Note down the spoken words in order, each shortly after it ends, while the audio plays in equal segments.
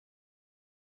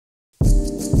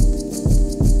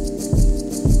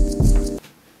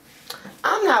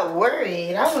not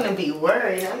worried. I wouldn't be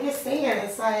worried. I'm just saying,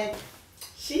 it's like,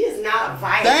 she is not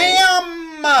violent.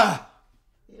 Damn!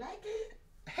 You like it?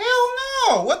 Hell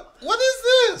no! What is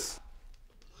this?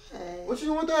 What? What you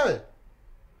doing with that?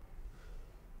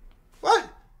 What?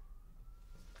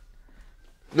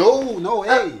 No,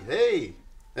 hey,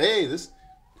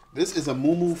 this is a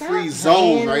Moo Moo free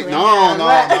zone, right?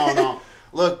 No.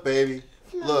 Look, baby.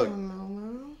 Look.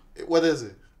 What is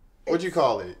it? What'd you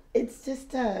call it? It's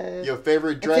just a... Your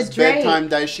favorite dress bedtime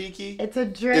dashiki? It's a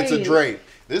drape. It's a drape.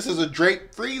 This is a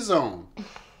drape free zone.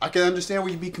 I can understand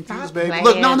where you'd be confused, Stop baby. playing.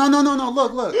 Look, no.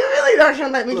 Look. You really don't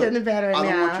want to let me get in the bed right now. I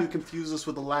don't want you to confuse us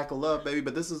with a lack of love, baby,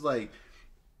 but this is like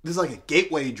a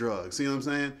gateway drug. See what I'm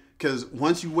saying? Because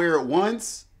once you wear it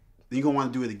once, then you're going to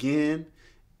want to do it again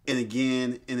and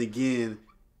again and again.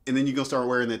 And then you're going to start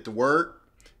wearing it to work.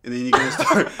 And then you're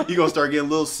gonna start getting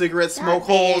little cigarette smoke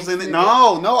holes in it.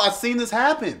 No, I've seen this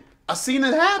happen. Oh, you seen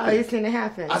it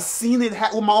happen? I've seen it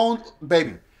happen with my own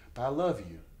baby. But I love you.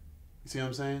 You see what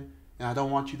I'm saying? And I don't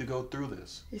want you to go through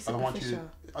this. You're I don't want you to.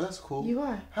 superficial. Oh, that's cool. You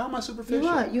are. How am I superficial? You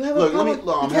are. You have a look, problem.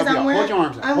 Let me hold your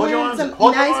arms up. Hold your arms up.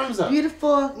 Hold your arms up.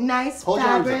 Beautiful, nice Hold your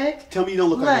arms fabric. up. Tell me you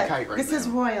don't look like a kite right now. This is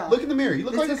royal. Look in the mirror. You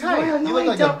look like a kite. Royal. No, you look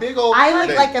like don't. a big old. I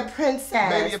look like a princess.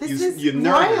 Baby, this if is you're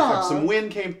nervous, royal. if some wind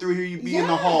came through here, you'd be in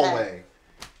the hallway.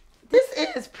 This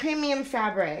is premium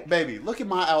fabric. Baby, look at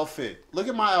my outfit. Look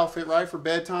at my outfit, right? For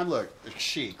bedtime. Look, it's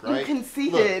chic, right? You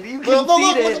conceited. Look.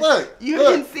 Look. You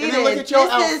conceded. And then look at your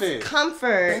outfit. This is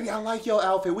comfort. Baby, I like your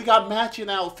outfit. We got matching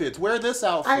outfits. Wear this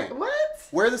outfit. What?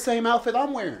 Wear the same outfit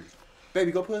I'm wearing.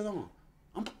 Baby, go put it on.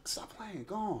 Stop playing.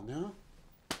 Go on now.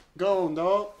 Go on,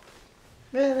 dog.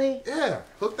 Really? Yeah.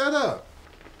 Hook that up.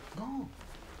 Go on.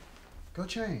 Go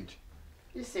change.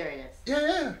 You're serious?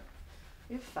 Yeah.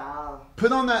 You're foul.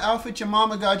 Put on that outfit your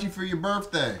mama got you for your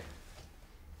birthday.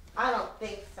 I don't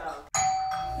think so.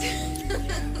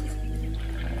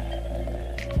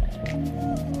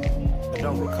 I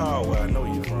don't recall where I know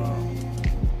you from.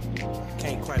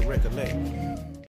 Can't quite recollect.